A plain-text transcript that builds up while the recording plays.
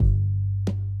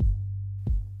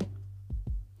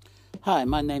Hi,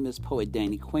 my name is Poet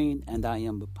Danny Queen, and I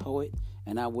am a poet,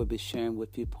 and I will be sharing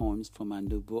with you poems from my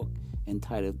new book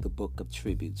entitled The Book of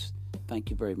Tributes.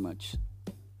 Thank you very much.